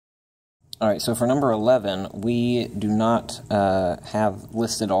Alright, so for number 11, we do not have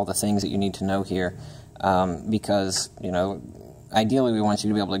listed all the things that you need to know here because, you know, ideally we want you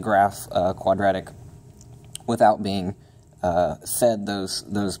to be able to graph quadratic without being fed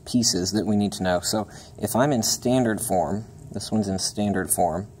those pieces that we need to know. So if I'm in standard form, this one's in standard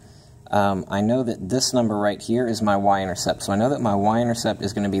form, I know that this number right here is my y-intercept. So I know that my y-intercept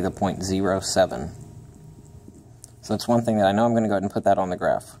is going to be the point 0, 7. So that's one thing that I know. I'm going to go ahead and put that on the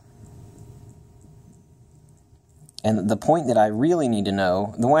graph. And the point that I really need to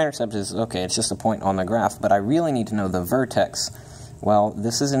know, the y-intercept is, okay, it's just a point on the graph, but I really need to know the vertex. Well,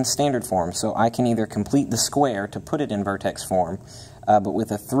 this is in standard form, so I can either complete the square to put it in vertex form, but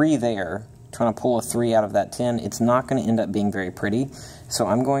with a 3 there, trying to pull a 3 out of that 10, it's not going to end up being very pretty. So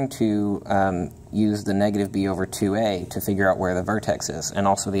I'm going to use the negative b over 2a to figure out where the vertex is, and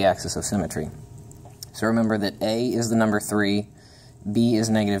also the axis of symmetry. So remember that a is the number 3, b is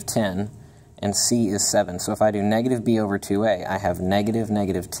negative 10, and c is 7. So if I do negative b over 2a, I have negative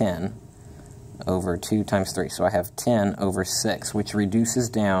 10 over 2 times 3. So I have 10 over 6, which reduces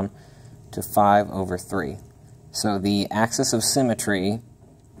down to 5 over 3. So the axis of symmetry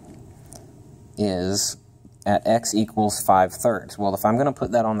is at x equals 5/3. Well, if I'm going to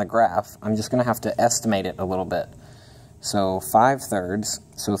put that on the graph, I'm just going to have to estimate it a little bit. So 5/3,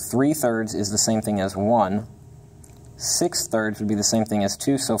 so 3/3 is the same thing as 1. 6/3 would be the same thing as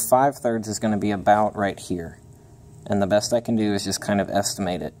 2, so 5/3 is going to be about right here. And the best I can do is just kind of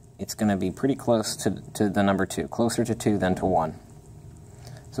estimate it. It's going to be pretty close to the number 2, closer to 2 than to 1.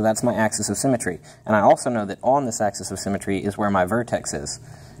 So that's my axis of symmetry. And I also know that on this axis of symmetry is where my vertex is.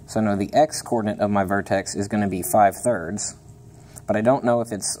 So I know the x-coordinate of my vertex is going to be 5/3, but I don't know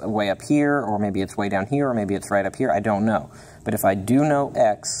if it's way up here, or maybe it's way down here, or maybe it's right up here. I don't know. But if I do know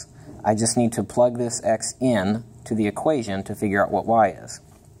x, I just need to plug this x in to the equation to figure out what y is.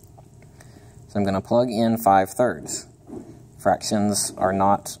 So I'm going to plug in 5/3. Fractions are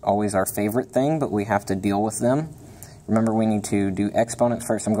not always our favorite thing, but we have to deal with them. Remember, we need to do exponents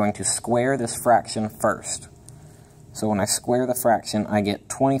first. I'm going to square this fraction first. So when I square the fraction, I get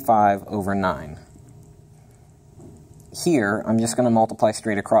 25 over 9. Here, I'm just going to multiply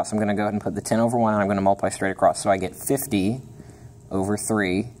straight across. I'm going to go ahead and put the 10 over 1, and I'm going to multiply straight across. So I get 50 over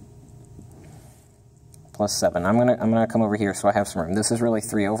 3 plus 7. I'm going to come over here so I have some room. This is really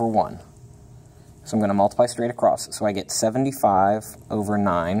 3 over 1. So I'm going to multiply straight across. So I get 75 over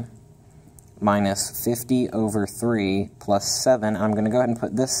 9 minus 50 over 3 plus 7. I'm going to go ahead and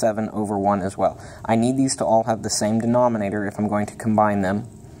put this 7 over 1 as well. I need these to all have the same denominator if I'm going to combine them.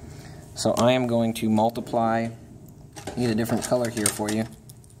 So I am going to multiply, get a different color here for you.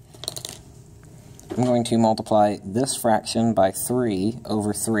 I'm going to multiply this fraction by 3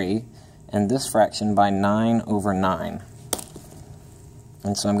 over 3 and this fraction by 9 over 9.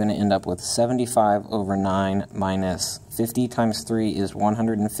 And so I'm going to end up with 75 over 9 minus 50 times 3 is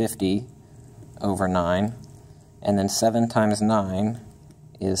 150 over 9. And then 7 times 9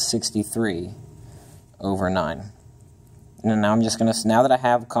 is 63 over 9. And now I'm just going to, now that I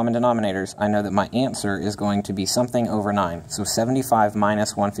have common denominators, I know that my answer is going to be something over 9. So 75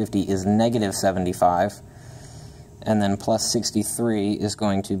 minus 150 is negative 75. And then plus 63 is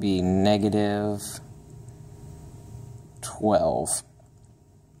going to be negative 12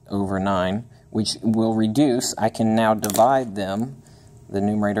 over 9, which will reduce. I can now divide them, the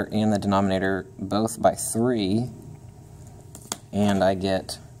numerator and the denominator, both by 3, and I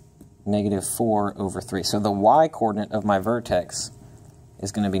get negative 4 over 3. So the y-coordinate of my vertex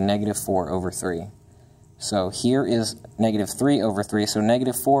is going to be negative 4 over 3. So here is negative 3 over 3, so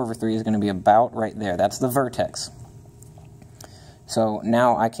negative 4 over 3 is going to be about right there. That's the vertex. So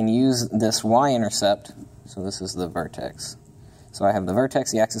now I can use this y-intercept, so this is the vertex. So I have the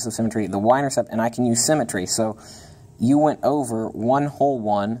vertex, the axis of symmetry, the y-intercept, and I can use symmetry. So you went over 1 whole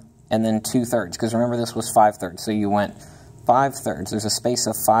 1 and then 2/3, because remember this was 5/3. So you went 5/3. There's a space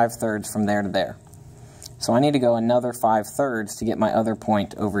of 5/3 from there to there. So I need to go another 5/3 to get my other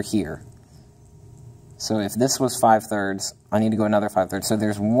point over here. So if this was 5/3, I need to go another 5/3. So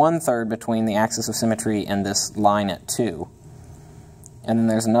there's 1/3 between the axis of symmetry and this line at 2. And then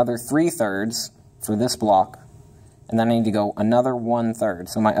there's another 3/3 for this block. And then I need to go another 1/3.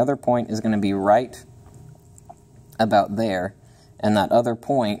 So my other point is going to be right about there. And that other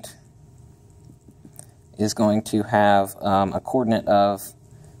point is going to have a coordinate of,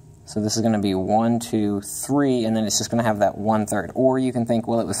 so this is going to be 1, 2, 3, and then it's just going to have that 1/3. Or you can think,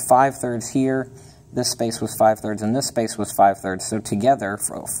 well, it was 5/3 here, this space was 5/3, and this space was 5/3. So together,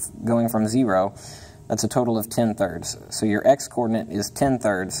 going from 0, that's a total of 10/3. So your x-coordinate is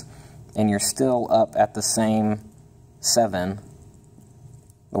 10/3, and you're still up at the same 7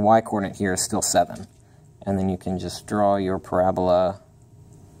 the y-coordinate here is still 7. And then you can just draw your parabola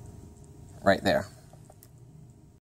right there.